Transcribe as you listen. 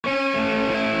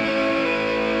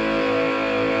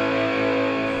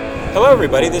Hello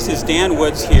everybody, this is Dan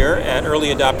Woods here at Early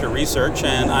Adopter Research,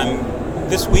 and I'm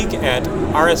this week at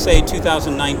RSA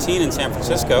 2019 in San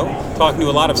Francisco talking to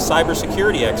a lot of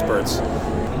cybersecurity experts.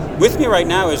 With me right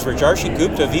now is Rajarshi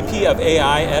Gupta, VP of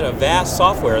AI at Avast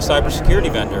Software, a cybersecurity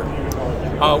vendor.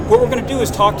 What we're going to do is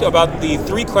talk about the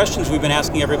three questions we've been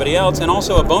asking everybody else, and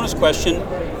also a bonus question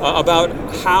about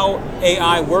how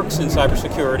AI works in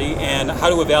cybersecurity and how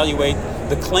to evaluate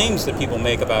the claims that people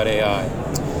make about AI.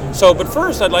 But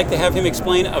first, I'd like to have him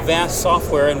explain Avast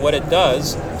Software and what it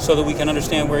does so that we can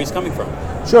understand where he's coming from.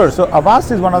 Sure. So Avast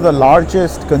is one of the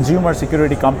largest consumer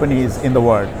security companies in the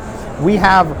world. We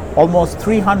have almost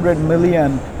 300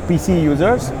 million PC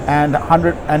users and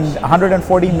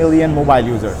 140 million mobile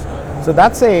users. So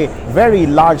that's a very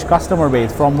large customer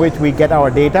base from which we get our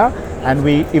data and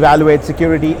we evaluate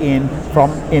security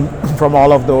from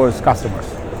all of those customers.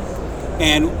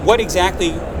 And what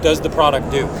exactly does the product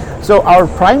do? So our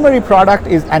primary product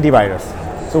is antivirus.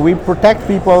 So we protect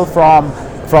people from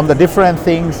the different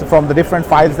things, from the different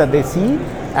files that they see,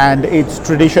 and it's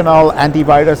traditional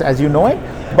antivirus as you know it.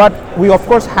 But we of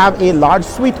course have a large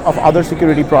suite of other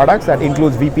security products that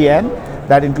includes VPN,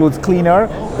 that includes Cleaner,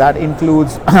 that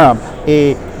includes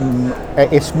a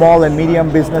small and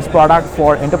medium business product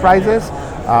for enterprises,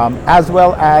 as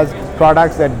well as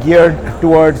products that geared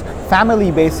towards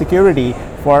family-based security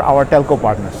for our telco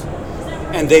partners.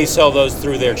 And they sell those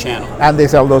through their channel? And they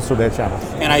sell those through their channels.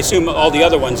 And I assume all the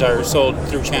other ones are sold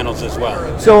through channels as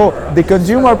well? So the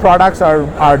consumer products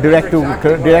are direct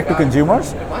to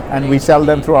consumers, and we sell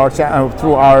them through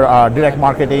our direct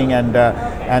marketing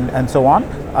and so on.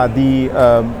 The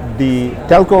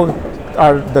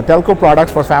telco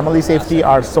products for family safety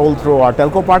are sold through our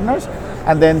telco partners,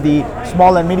 and then the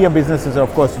small and medium businesses are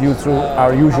of course used through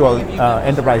our usual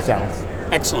enterprise channels.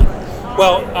 Excellent.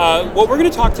 Well, what we're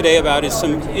going to talk today about is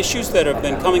some issues that have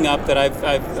been coming up that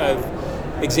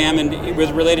I've examined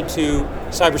related to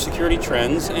cybersecurity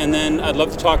trends, and then I'd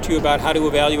love to talk to you about how to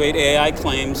evaluate AI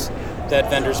claims that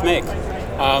vendors make.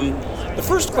 The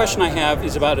first question I have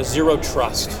is about a zero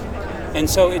trust. And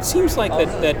so it seems like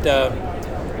that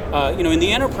in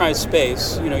the enterprise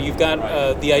space, you've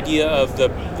got the idea of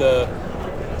the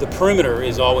perimeter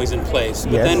is always in place.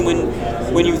 But yes. Then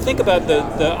when you think about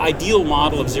the ideal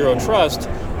model of zero trust,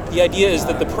 the idea is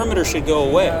that the perimeter should go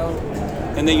away,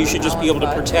 and that you should just be able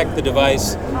to protect the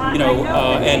device,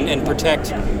 and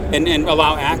protect and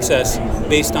allow access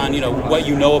based on what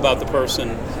you know about the person,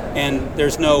 and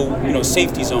there's no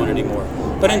safety zone anymore.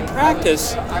 But in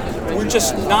practice, we're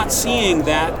just not seeing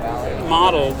that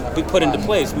model be put into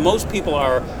place. Most people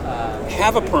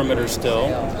have a perimeter still,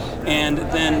 and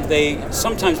then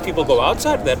sometimes people go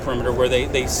outside of that perimeter where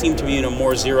they seem to be in a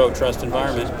more zero trust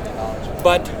environment.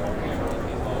 But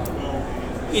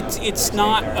it's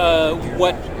not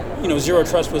what zero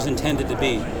trust was intended to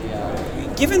be.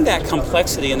 Given that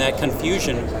complexity and that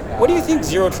confusion, what do you think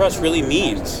zero trust really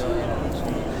means?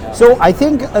 So I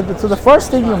think so the first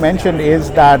thing you mentioned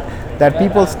is that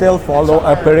people still follow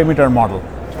a perimeter model.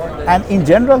 And in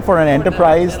general for an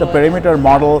enterprise, the perimeter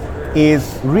model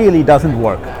really doesn't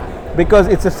work, because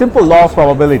it's a simple law of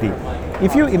probability.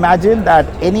 If you imagine that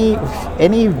any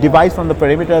device from the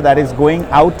perimeter that is going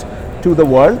out to the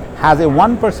world has a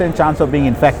 1% chance of being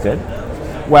infected,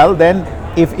 well then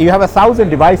if you have 1,000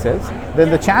 devices, then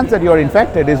the chance that you're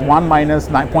infected is 1 minus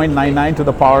 0.99 to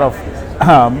the power of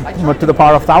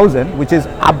 1,000, which is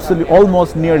absolutely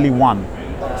almost nearly 1.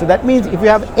 So that means if you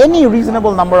have any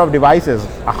reasonable number of devices,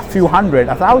 a few hundred,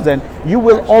 1,000, you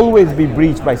will always be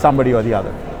breached by somebody or the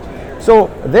other. So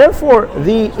therefore,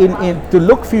 to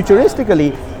look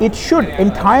futuristically, it should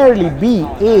entirely be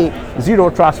a zero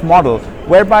trust model,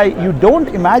 whereby you don't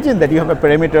imagine that you have a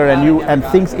perimeter and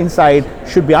things inside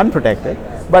should be unprotected,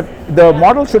 but the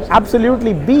model should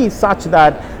absolutely be such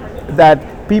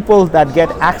that people that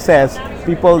get access,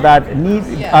 people that need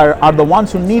are the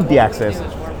ones who need the access.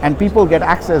 And people get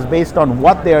access based on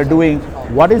what they are doing,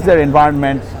 what is their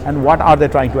environment, and what are they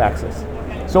trying to access.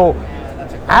 So,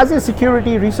 as a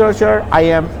security researcher, I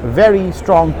am a very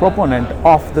strong proponent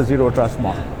of the zero trust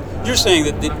model. You're saying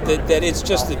that it's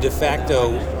just the de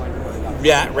facto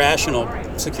rational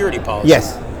security policy.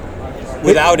 Yes.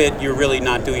 Without it, you're really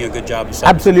not doing a good job of cybersecurity.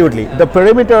 Absolutely. The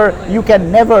perimeter, you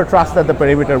can never trust that the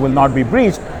perimeter will not be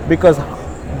breached, because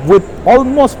with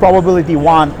almost probability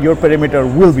 1, your perimeter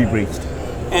will be breached.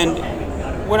 And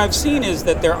what I've seen is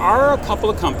that there are a couple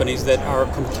of companies that are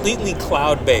completely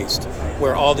cloud-based,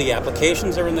 where all the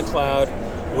applications are in the cloud,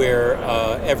 where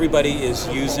everybody is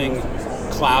using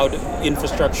cloud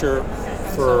infrastructure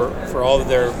for all of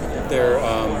their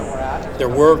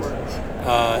work,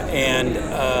 and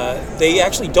they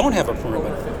actually don't have a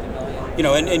perimeter.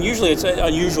 and usually it's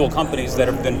unusual companies that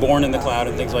have been born in the cloud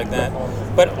and things like that.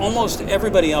 But almost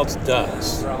everybody else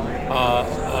does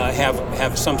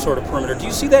have some sort of perimeter. Do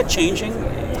you see that changing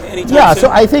anytime Yeah, soon?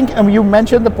 so I think you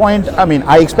mentioned the point. I mean,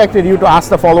 I expected you to ask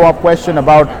the follow-up question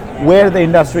about where the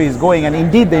industry is going, and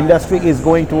indeed the industry is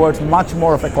going towards much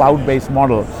more of a cloud-based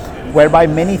model, whereby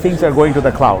many things are going to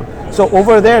the cloud. So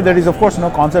over there is of course no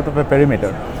concept of a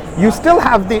perimeter. You still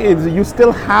have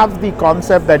the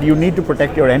concept that you need to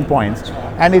protect your endpoints,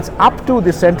 and it's up to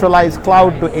the centralized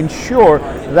cloud to ensure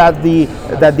that the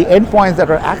endpoints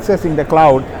that are accessing the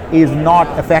cloud is not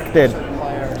affected,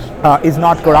 is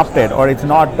not corrupted, or it's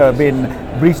not been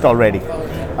breached already.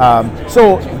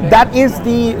 So that is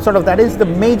the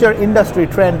major industry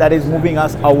trend that is moving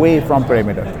us away from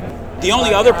perimeter. The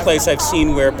only other place I've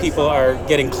seen where people are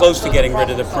getting close to getting rid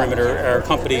of the perimeter are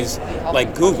companies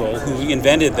like Google, who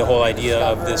invented the whole idea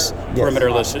of this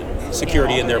perimeterless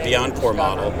security in their Beyond Core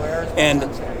model. And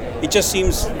it just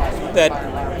seems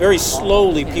that very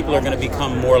slowly people are going to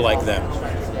become more like them.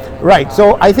 Right.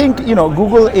 So I think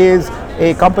Google is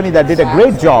a company that did a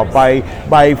great job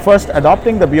by first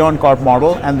adopting the Beyond Core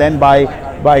model, and then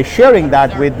by sharing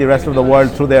that with the rest of the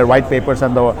world through their white papers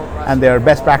and their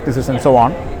best practices and so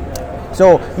on.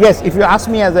 So yes, if you ask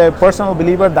me as a personal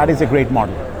believer, that is a great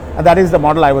model. And that is the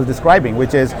model I was describing,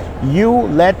 which is you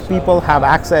let people have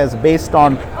access based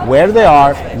on where they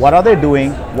are, what are they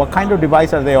doing, what kind of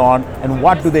device are they on, and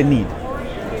what do they need.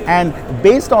 And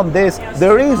based on this,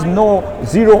 there is no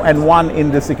 0 and 1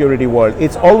 in the security world.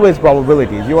 It's always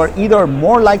probabilities. You are either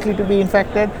more likely to be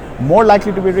infected, more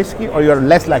likely to be risky, or you are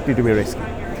less likely to be risky.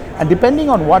 And depending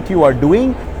on what you are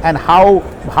doing and how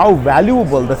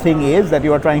valuable the thing is that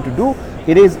you are trying to do,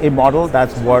 it is a model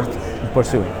that's worth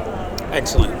pursuing.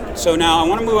 Excellent. So now I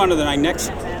want to move on to my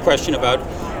next question about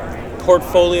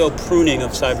portfolio pruning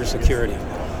of cybersecurity.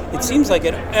 It seems like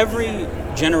at every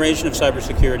generation of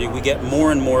cybersecurity, we get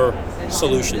more and more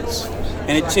solutions.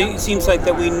 And it seems like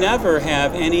that we never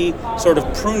have any sort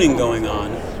of pruning going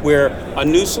on, where a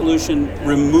new solution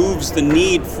removes the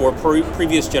need for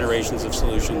previous generations of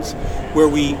solutions, where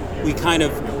we kind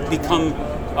of become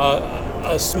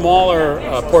a smaller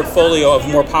portfolio of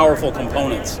more powerful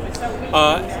components.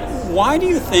 Why do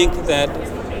you think that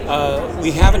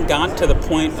we haven't gotten to the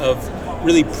point of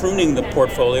really pruning the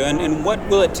portfolio, and what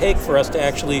will it take for us to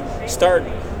actually start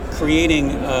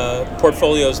creating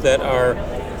portfolios that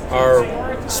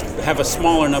have a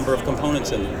smaller number of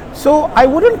components in them? So I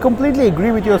wouldn't completely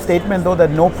agree with your statement, though,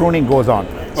 that no pruning goes on.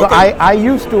 So Okay.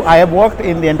 I have worked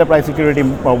in the enterprise security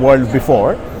world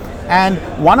before, and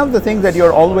one of the things that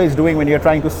you're always doing when you're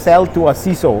trying to sell to a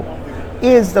CISO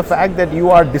is the fact that you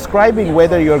are describing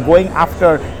whether you're going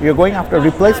after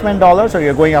replacement dollars or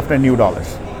you're going after new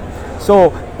dollars.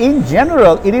 So in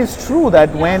general, it is true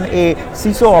that when a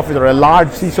CISO officer, a large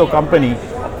CISO company,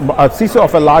 a CISO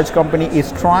of a large company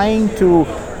is trying to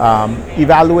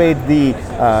evaluate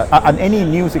on any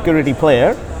new security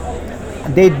player,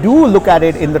 they do look at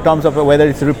it in the terms of whether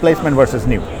it's replacement versus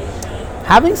new.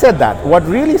 Having said that, what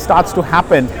really starts to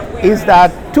happen is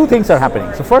that two things are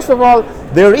happening. So first of all,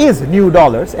 there is new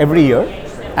dollars every year,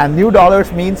 and new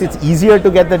dollars means it's easier to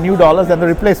get the new dollars than the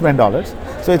replacement dollars.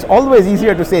 So it's always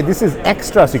easier to say this is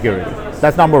extra security.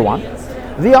 That's number one.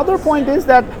 The other point is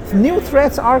that new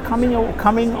threats are coming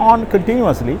on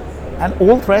continuously, and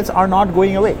old threats are not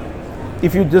going away.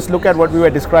 If you just look at what we were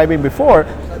describing before,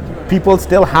 people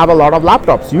still have a lot of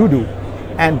laptops, you do.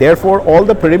 And therefore all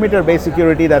the perimeter-based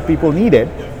security that people needed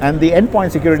and the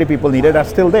endpoint security people needed are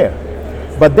still there.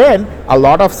 But then a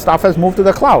lot of stuff has moved to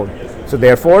the cloud. So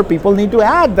therefore people need to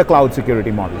add the cloud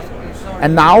security models.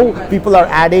 And now people are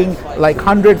adding like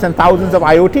hundreds and thousands of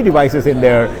IoT devices in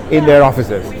their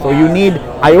offices. So you need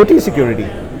IoT security.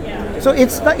 So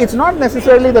it's not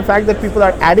necessarily the fact that people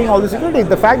are adding all the security, it's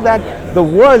the fact that the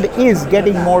world is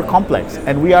getting more complex,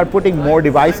 and we are putting more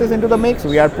devices into the mix,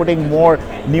 we are putting more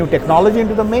new technology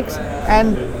into the mix,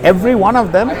 and every one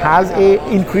of them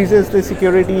increases the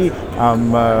security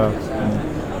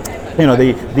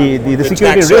the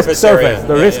security risk surface,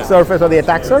 risk surface or the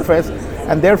attack surface,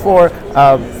 and therefore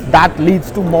that leads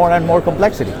to more and more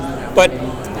complexity. But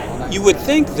you would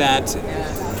think that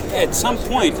at some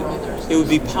point it would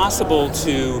be possible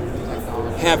to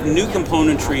have new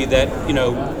componentry that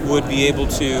would be able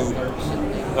to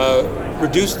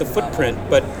reduce the footprint.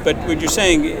 But what you're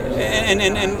saying,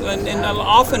 and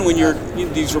often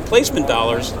when these replacement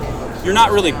dollars, you're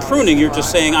not really pruning, you're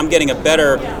just saying I'm getting a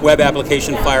better web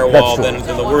application firewall than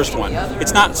the worst one.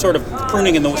 It's not sort of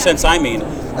pruning in the sense I mean.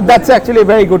 That's actually a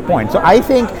very good point. So I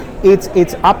think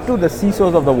it's up to the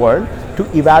CISOs of the world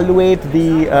to evaluate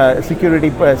the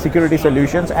security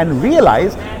solutions and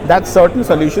realize that certain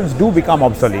solutions do become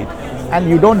obsolete and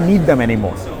you don't need them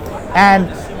anymore. And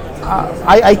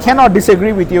I cannot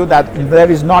disagree with you that there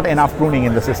is not enough pruning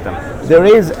in the system. There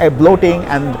is a bloating,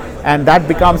 and that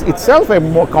becomes itself a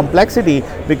more complexity,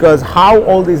 because how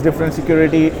all these different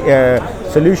security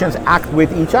solutions act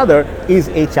with each other is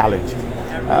a challenge.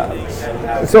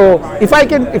 So if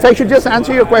I should just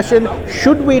answer your question,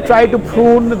 should we try to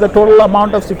prune the total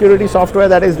amount of security software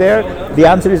that is there? The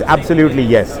answer is absolutely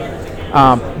yes.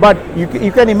 But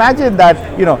you can imagine that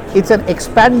it's an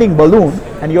expanding balloon,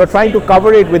 and you're trying to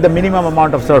cover it with the minimum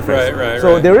amount of surface.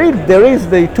 So there is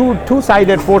the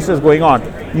two-sided forces going on.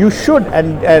 You should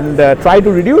and try to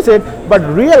reduce it, but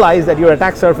realize that your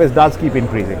attack surface does keep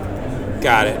increasing.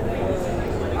 Got it.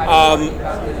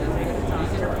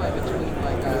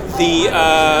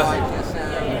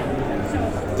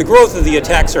 The growth of the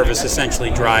attack surface essentially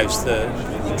drives the.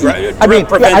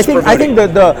 I think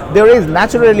that there is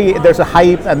naturally, there's a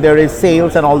hype and there is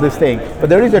sales and all this thing, but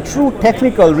there is a true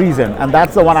technical reason, and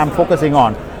that's the one I'm focusing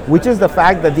on, which is the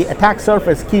fact that the attack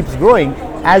surface keeps growing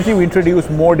as you introduce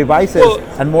more devices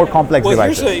and more complex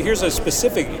devices. Here's a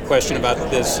specific question about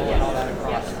this.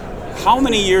 How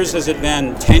many years has it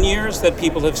been? 10 years that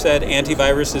people have said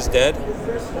antivirus is dead?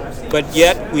 But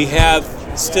yet we have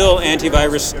still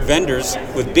antivirus vendors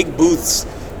with big booths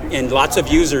and lots of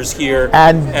users here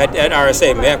and at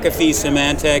RSA, McAfee,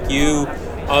 Symantec, you,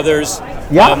 others.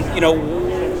 Yeah.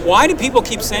 Why do people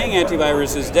keep saying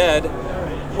antivirus is dead?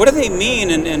 What do they mean,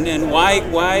 and why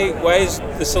is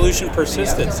the solution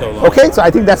persisted so long? Okay, so I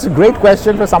think that's a great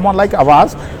question for someone like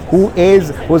Avaz,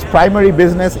 whose primary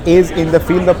business is in the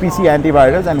field of PC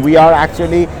antivirus, and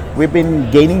we've been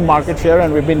gaining market share,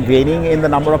 and we've been gaining in the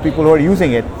number of people who are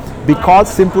using it, because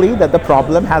simply that the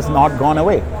problem has not gone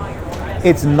away.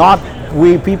 It's not,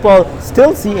 people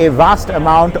still see a vast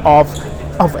amount of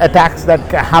attacks that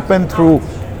happen through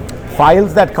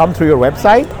files that come through your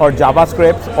website, or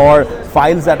JavaScript, or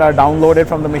files that are downloaded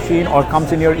from the machine or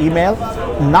comes in your email.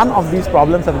 None of these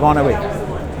problems have gone away.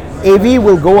 AV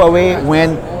will go away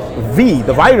when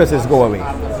the viruses go away,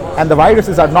 and the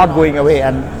viruses are not going away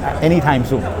anytime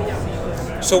soon.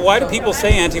 So why do people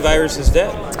say antivirus is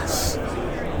dead?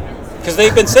 Because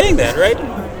they've been saying that, right?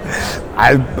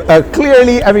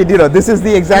 Clearly, this is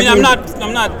the exact. I'm not.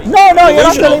 No, you're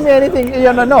not telling me anything.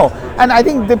 No. And I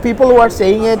think the people who are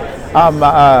saying it,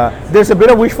 there's a bit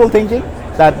of wishful thinking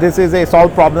that this is a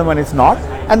solved problem and it's not.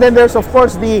 And then there's, of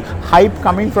course, the hype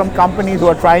coming from companies who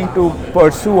are trying to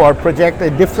pursue or project a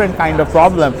different kind of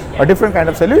problem or different kind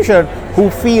of solution,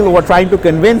 who are trying to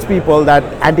convince people that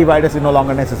antivirus is no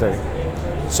longer necessary.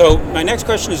 So my next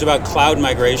question is about cloud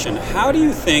migration. How do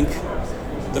you think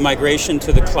the migration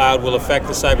to the cloud will affect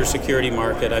the cybersecurity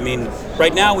market?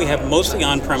 Right now we have mostly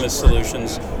on-premise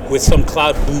solutions with some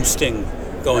cloud boosting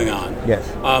going on. Yes.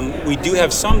 We do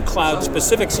have some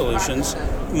cloud-specific solutions,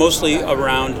 mostly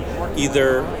around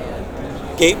either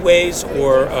gateways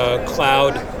or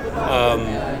cloud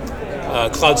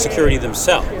security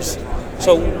themselves.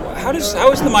 So how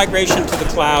is the migration to the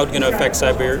cloud going to affect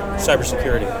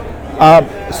cybersecurity?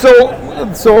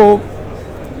 So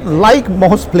like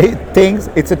most things,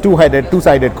 it's a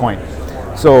two-sided coin.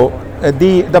 So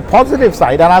the positive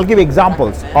side, and I'll give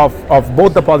examples of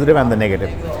both the positive and the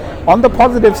negative. On the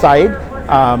positive side,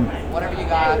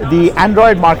 the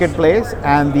Android marketplace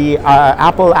and the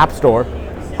Apple App Store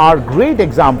are great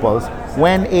examples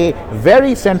when a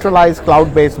very centralized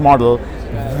cloud-based model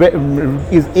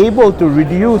is able to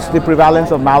reduce the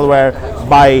prevalence of malware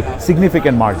by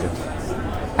significant margins.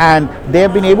 And they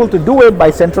have been able to do it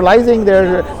by centralizing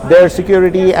their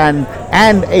security and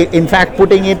in fact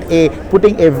putting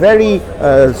a very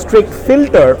strict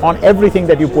filter on everything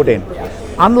that you put in.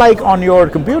 Unlike on your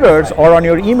computers or on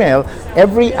your email,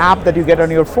 every app that you get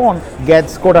on your phone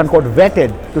gets quote-unquote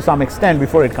vetted to some extent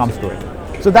before it comes to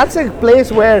it. So that's a place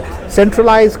where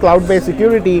centralized cloud-based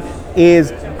security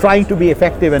is trying to be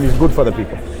effective and is good for the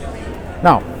people.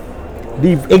 Now,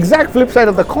 the exact flip side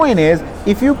of the coin is,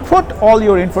 if you put all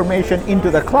your information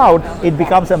into the cloud, it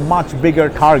becomes a much bigger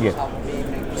target.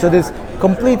 So this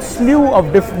complete slew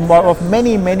of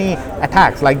many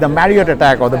attacks, like the Marriott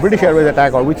attack or the British Airways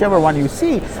attack or whichever one you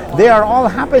see, they are all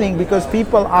happening because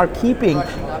people are keeping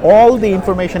all the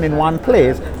information in one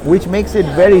place, which makes it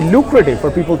very lucrative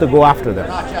for people to go after them.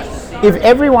 If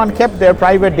everyone kept their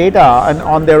private data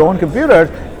on their own computers,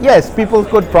 yes, people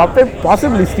could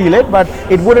possibly steal it, but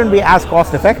it wouldn't be as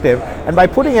cost effective. And by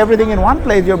putting everything in one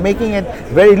place, you're making it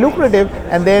very lucrative,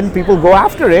 and then people go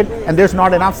after it, and there's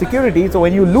not enough security. So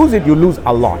when you lose it, you lose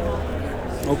a lot.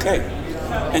 Okay.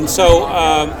 And so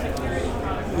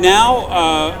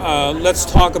Now, let's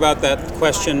talk about that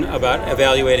question about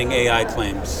evaluating AI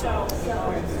claims.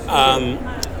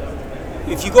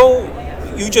 If you go,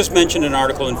 you just mentioned an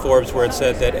article in Forbes where it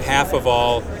said that half of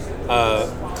all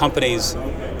companies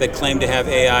that claim to have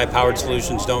AI-powered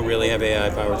solutions don't really have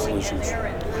AI-powered solutions.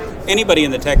 Anybody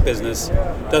in the tech business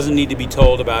doesn't need to be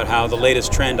told about how the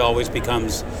latest trend always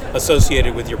becomes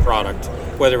associated with your product,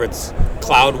 whether it's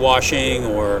cloud washing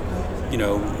or,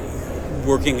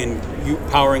 working in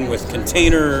powering with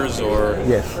containers or,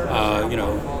 yes.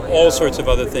 All sorts of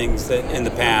other things that in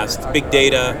the past, big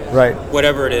data, right.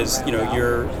 Whatever it is,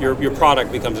 your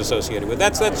product becomes associated with.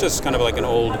 That's just kind of like an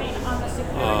old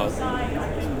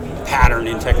pattern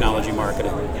in technology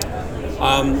marketing.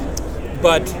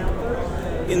 But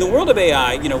in the world of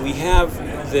AI, we have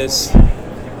this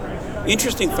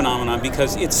interesting phenomenon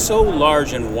because it's so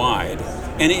large and wide,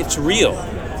 and it's real.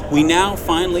 We now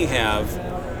finally have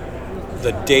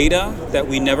the data that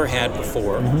we never had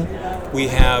before. Mm-hmm. We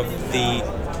have the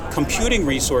computing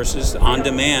resources on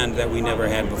demand that we never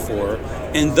had before.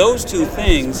 And those two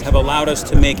things have allowed us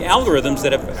to make algorithms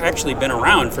that have actually been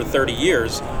around for 30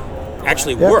 years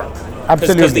actually work.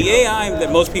 Absolutely. Because the AI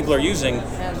that most people are using,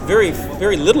 very,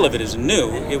 very little of it is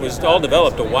new. It was all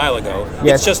developed a while ago.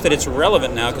 Yes. It's just that it's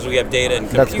relevant now because we have data and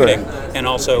computing and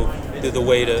also the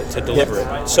way to deliver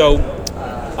it. So,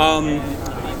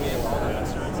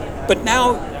 but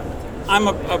now I'm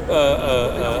a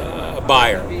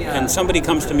buyer, and somebody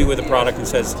comes to me with a product and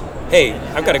says, hey,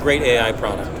 I've got a great AI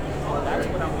product.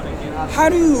 How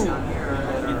do you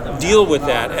deal with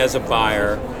that as a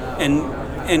buyer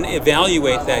and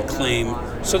evaluate that claim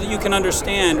so that you can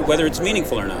understand whether it's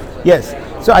meaningful or not? Yes.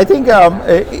 So I think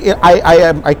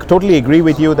I totally agree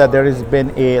with you that there has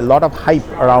been a lot of hype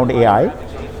around AI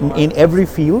in every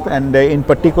field, and in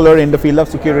particular in the field of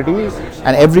security,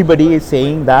 and everybody is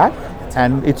saying that.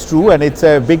 And it's true, and it's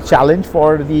a big challenge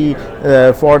for the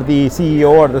CEO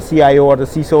or the CIO or the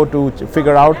CISO to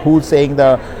figure out who's saying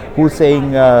the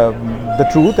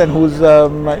truth and who's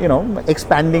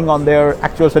expanding on their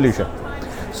actual solution.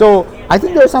 So I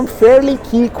think there are some fairly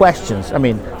key questions. I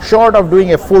mean, short of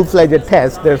doing a full-fledged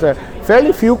test, there's a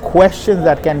fairly few questions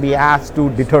that can be asked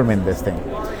to determine this thing.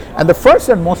 And the first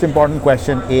and most important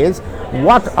question is,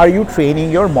 what are you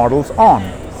training your models on?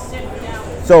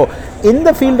 So in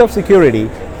the field of security,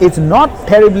 it's not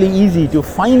terribly easy to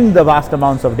find the vast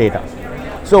amounts of data.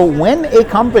 So when a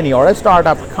company or a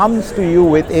startup comes to you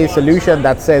with a solution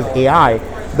that says AI,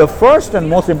 the first and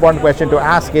most important question to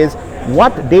ask is,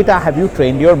 what data have you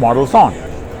trained your models on?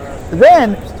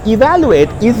 Then evaluate,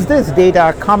 is this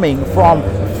data coming from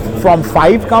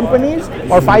 5 companies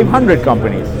or 500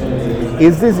 companies?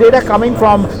 Is this data coming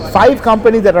from 5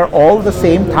 companies that are all the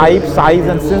same type, size,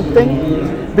 and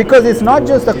thing? Because it's not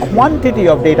just the quantity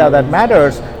of data that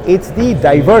matters, it's the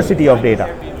diversity of data.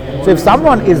 So if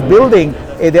someone is building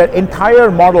their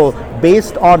entire model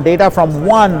based on data from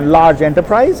one large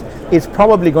enterprise, it's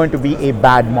probably going to be a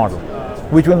bad model,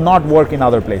 which will not work in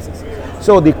other places.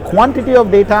 So the quantity of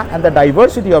data and the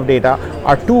diversity of data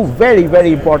are two very,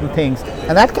 very important things,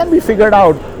 and that can be figured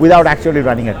out without actually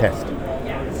running a test.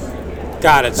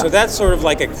 Got it. So that's sort of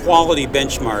like a quality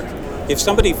benchmark. If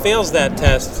somebody fails that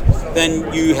test,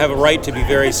 then you have a right to be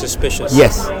very suspicious.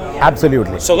 Yes,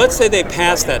 absolutely. So let's say they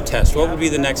pass that test. What would be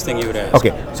the next thing you would ask?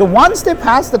 Okay, so once they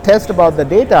pass the test about the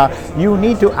data, you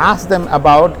need to ask them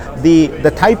about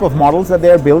the type of models that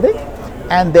they're building,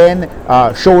 and then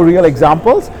show real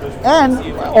examples. And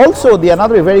also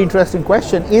another very interesting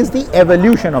question is the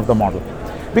evolution of the model.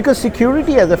 Because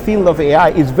security as a field of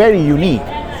AI is very unique.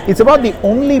 It's about the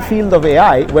only field of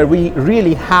AI where we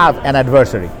really have an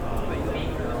adversary.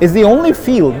 It's the only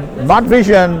field, not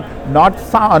vision, not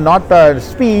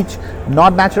speech,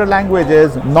 not natural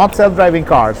languages, not self-driving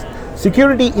cars.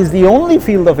 Security is the only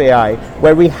field of AI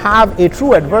where we have a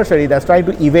true adversary that's trying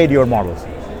to evade your models.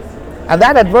 And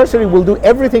that adversary will do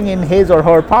everything in his or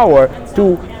her power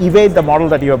to evade the model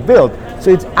that you have built.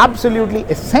 So it's absolutely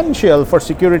essential for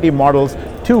security models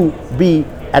to be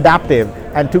adaptive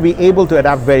and to be able to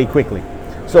adapt very quickly.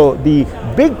 So the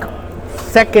big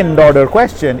second order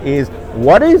question is,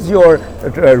 what is your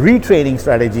retraining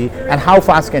strategy and how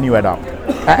fast can you adapt?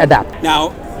 Now,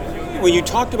 when you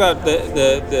talked about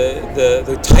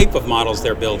the type of models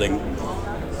they're building,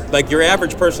 like your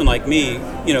average person like me,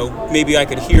 maybe I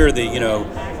could hear the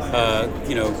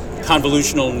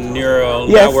convolutional neural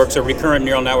networks or recurrent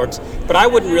neural networks, but I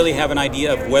wouldn't really have an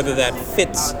idea of whether that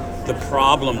fits the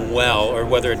problem well or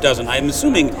whether it doesn't. I'm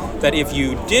assuming that if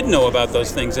you did know about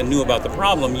those things and knew about the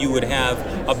problem, you would have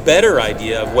a better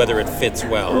idea of whether it fits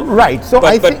well. Right. So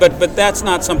but that's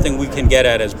not something we can get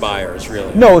at as buyers,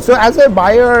 really. No. So as a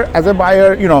buyer,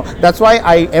 that's why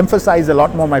I emphasize a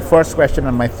lot more my first question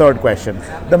and my third question.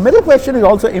 The middle question is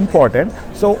also important.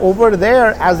 So over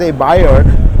there, as a buyer,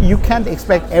 you can't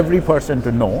expect every person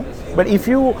to know. But if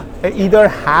you either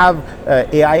have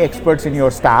AI experts in your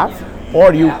staff,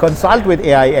 or you consult with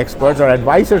AI experts or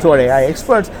advisors who are AI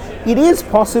experts, it is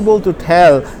possible to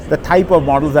tell the type of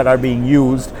models that are being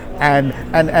used and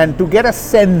to get a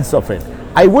sense of it.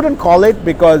 I wouldn't call it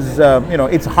because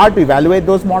it's hard to evaluate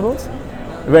those models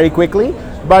very quickly,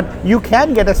 but you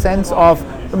can get a sense of,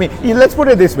 let's put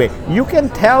it this way, you can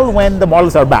tell when the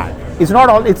models are bad. It's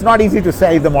not easy to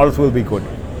say the models will be good.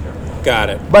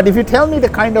 Got it. But if you tell me the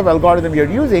kind of algorithm you're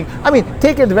using,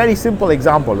 take a very simple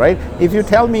example, right? If you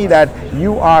tell me that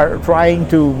you are trying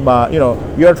to,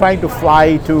 you're trying to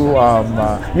fly to,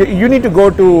 you need to go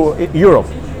to Europe,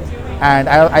 and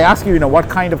I ask you, what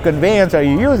kind of conveyance are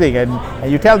you using,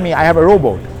 and you tell me I have a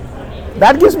rowboat.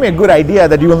 That gives me a good idea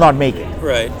that you will not make it.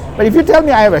 Right. But if you tell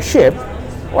me I have a ship,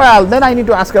 well, then I need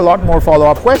to ask a lot more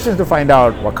follow-up questions to find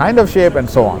out what kind of ship and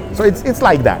so on. So it's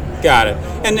like that. Got it.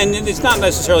 And it's not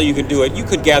necessarily you could do it. You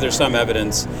could gather some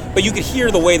evidence, but you could hear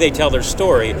the way they tell their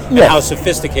story and how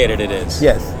sophisticated it is.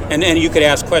 Yes. And you could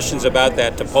ask questions about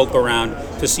that to poke around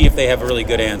to see if they have really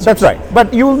good answers. That's right.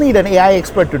 But you will need an AI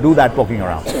expert to do that poking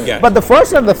around. Yeah. But the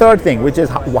first and the third thing, which is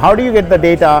how do you get the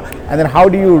data, and then how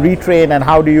do you retrain, and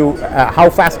how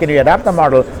fast can you adapt the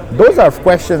model? Those are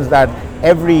questions that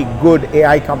every good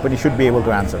AI company should be able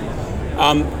to answer.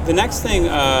 The next thing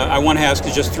I want to ask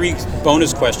is just 3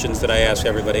 bonus questions that I ask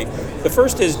everybody. The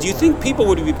first is, do you think people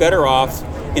would be better off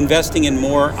investing in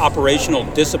more operational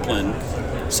discipline,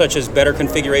 such as better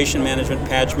configuration management,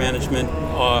 patch management,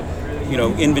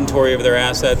 inventory of their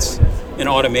assets, and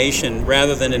automation,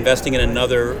 rather than investing in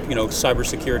another,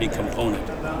 cybersecurity component?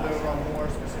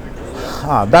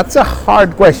 That's a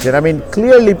hard question.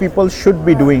 Clearly people should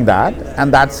be doing that,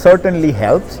 and that certainly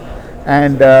helps.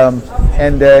 And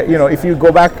if you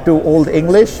go back to Old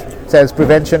English, it says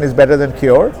prevention is better than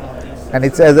cure, and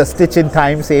it says a stitch in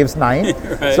time saves 9.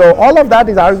 Right. So all of that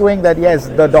is arguing that yes,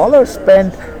 the dollar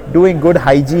spent doing good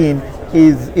hygiene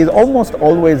is almost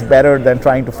always better than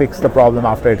trying to fix the problem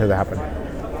after it has happened.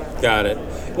 Got it.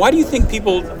 Why do you think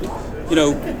people,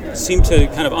 seem to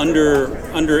kind of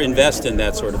under invest in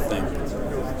that sort of thing?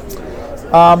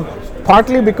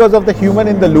 Partly because of the human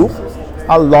in the loop.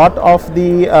 A lot of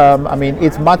the,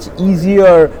 it's much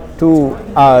easier to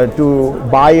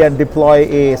buy and deploy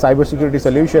a cybersecurity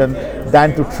solution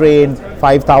than to train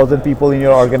 5,000 people in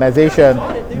your organization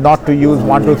not to use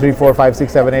 1, 2, 3, 4, 5,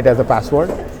 6, 7, 8 as a password.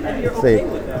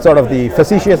 It's sort of the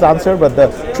facetious answer, but the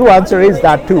true answer is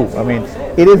that too.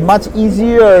 It is much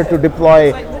easier to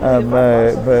deploy,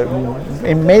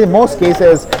 in most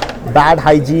cases, bad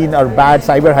hygiene or bad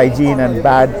cyber hygiene and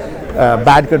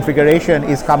bad configuration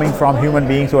is coming from human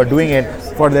beings who are doing it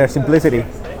for their simplicity.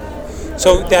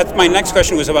 So my next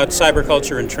question was about cyber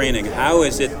culture and training. How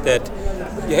is it that,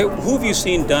 who have you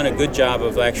seen done a good job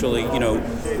of actually,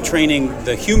 training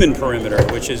the human perimeter,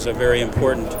 which is a very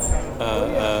important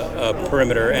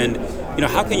perimeter, and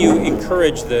how can you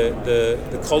encourage the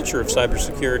culture of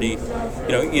cybersecurity,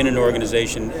 in an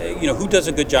organization? Who does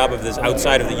a good job of this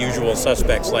outside of the usual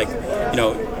suspects, like,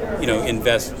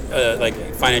 like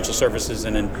financial services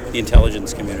and in the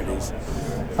intelligence communities?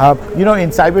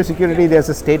 In cybersecurity, there's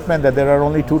a statement that there are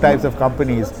only 2 types of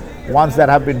companies: ones that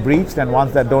have been breached and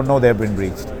ones that don't know they've been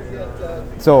breached.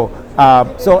 So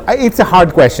it's a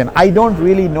hard question. I don't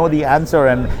really know the answer,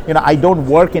 and I don't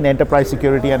work in enterprise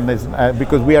security, and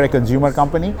because we are a consumer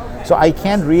company, so I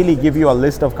can't really give you a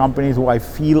list of companies who I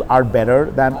feel are better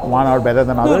than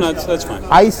others. No, that's fine.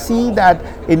 I see that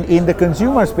in the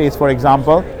consumer space, for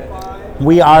example,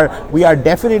 we are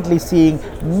definitely seeing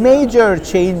major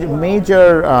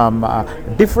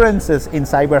differences in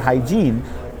cyber hygiene.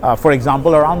 For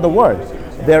example, around the world,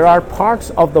 there are parts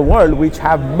of the world which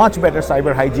have much better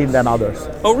cyber hygiene than others.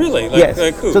 Oh, really? Yes.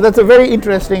 Cool. So that's a very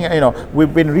interesting.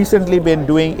 We've recently been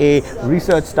doing a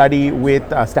research study with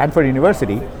Stanford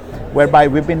University, whereby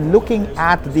we've been looking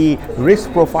at the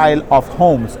risk profile of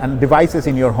homes and devices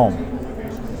in your home.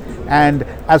 And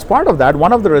as part of that,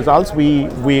 one of the results we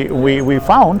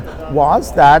found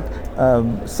was that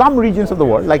some regions of the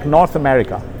world, like North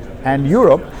America and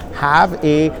Europe, have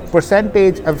a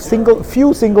percentage of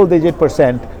few single-digit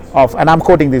percent of, and I'm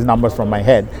quoting these numbers from my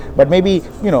head, but maybe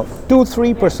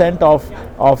 2-3%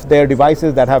 of their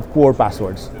devices that have poor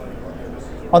passwords.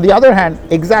 On the other hand,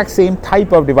 exact same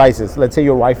type of devices, let's say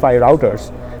your Wi-Fi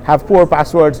routers, have poor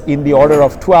passwords in the order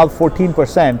of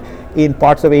 12-14% in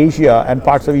parts of Asia and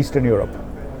parts of Eastern Europe.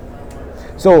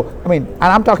 So, I mean, and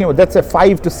I'm talking about that's a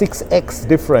 5 to 6x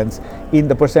difference in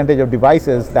the percentage of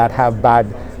devices that have bad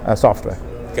software.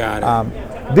 Got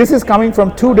it. This is coming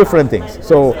from two different things.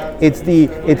 So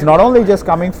it's not only just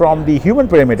coming from the human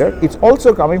perimeter, it's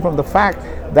also coming from the fact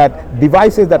that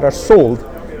devices that are sold,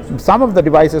 some of the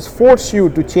devices force you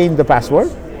to change the password,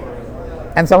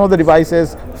 and some of the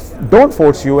devices don't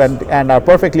force you and are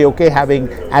perfectly okay having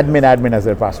admin as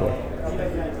their password.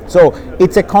 So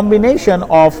it's a combination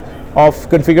of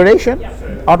configuration,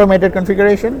 automated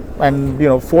configuration,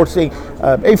 and forcing.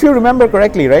 If you remember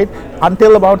correctly, right,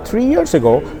 until about 3 years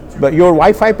ago, your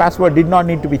Wi-Fi password did not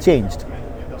need to be changed.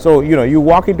 So you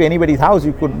walk into anybody's house,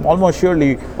 you could almost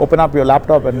surely open up your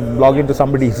laptop and log into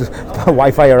somebody's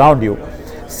Wi-Fi around you.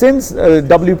 Since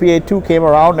WPA2 came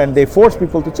around and they forced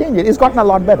people to change it, it's gotten a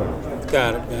lot better.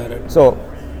 Got it. So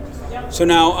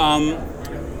now,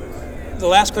 the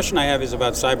last question I have is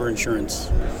about cyber insurance.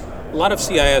 A lot of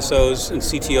CISOs and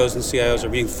CTOs and CIOs are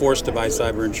being forced to buy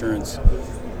cyber insurance.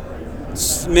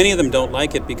 Many of them don't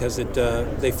like it because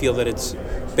they feel that it's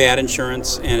bad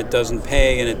insurance and it doesn't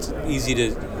pay and it's easy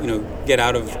to get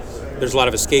out of. There's a lot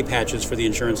of escape hatches for the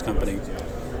insurance company.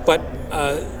 But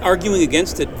arguing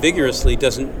against it vigorously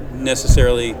doesn't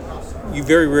necessarily. You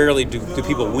very rarely do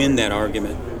people win that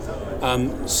argument.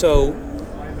 So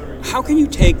how can you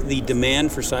take the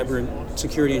demand for cyber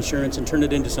security insurance and turn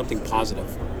it into something positive?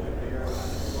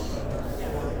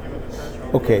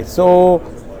 Okay, so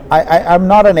I'm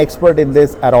not an expert in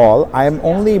this at all. I am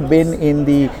only been in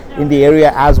the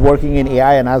area as working in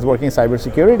AI and as working in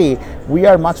cybersecurity. We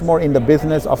are much more in the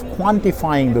business of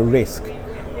quantifying the risk,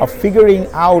 of figuring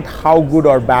out how good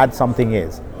or bad something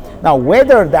is. Now,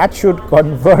 whether that should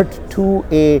convert to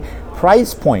a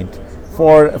price point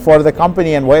for the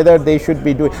company and whether they should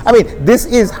be doing, I mean, this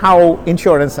is how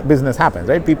insurance business happens,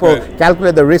 right? People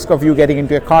calculate the risk of you getting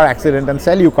into a car accident and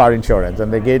sell you car insurance,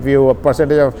 and they give you a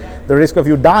percentage of the risk of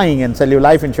you dying and sell you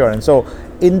life insurance. So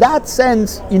in that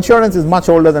sense, insurance is much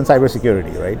older than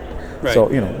cybersecurity, right? So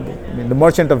the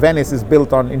Merchant of Venice is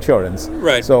built on insurance.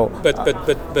 Right. So but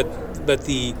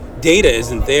the data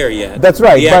isn't there yet. That's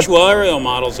right. The actuarial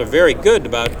models are very good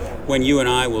about when you and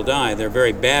I will die. They're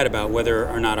very bad about whether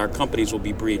or not our companies will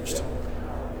be breached.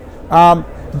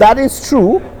 That is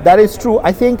true.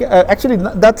 I think actually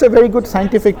that's a very good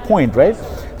scientific point, right?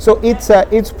 So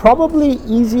it's probably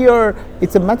easier.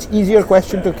 It's a much easier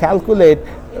question to calculate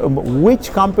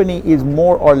which company is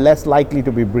more or less likely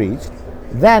to be breached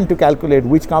than to calculate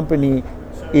which company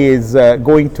is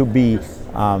going to be.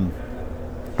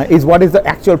 Is what is the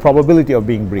actual probability of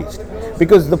being breached,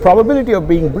 because the probability of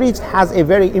being breached has a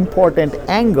very important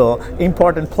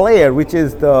important player, which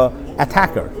is the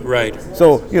attacker. Right.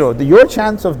 So your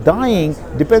chance of dying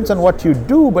depends on what you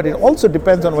do, but it also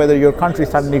depends on whether your country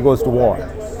suddenly goes to war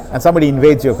and somebody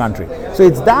invades your country. So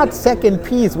it's that second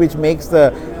piece which makes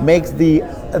the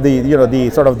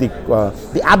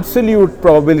absolute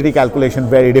probability calculation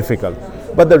very difficult.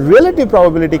 But the relative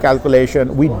probability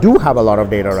calculation, we do have a lot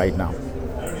of data right now.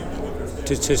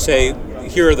 To say,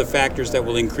 here are the factors that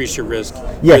will increase your risk,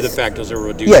 Yes. here are the factors that will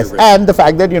reduce Yes, your risk. and the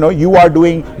fact that you are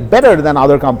doing better than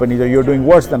other companies or you're doing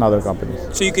worse than other companies.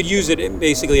 So you could use it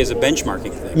basically as a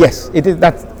benchmarking thing. Yes, it is.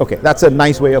 That's a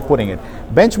nice way of putting it.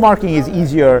 Benchmarking is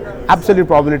easier. Absolute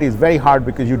probability is very hard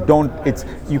because you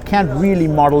can't really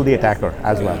model the attacker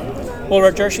as well. Well,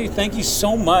 Rajarshi, thank you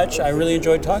so much. I really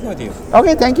enjoyed talking with you.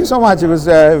 Okay, thank you so much. It was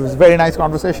a very nice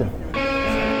conversation.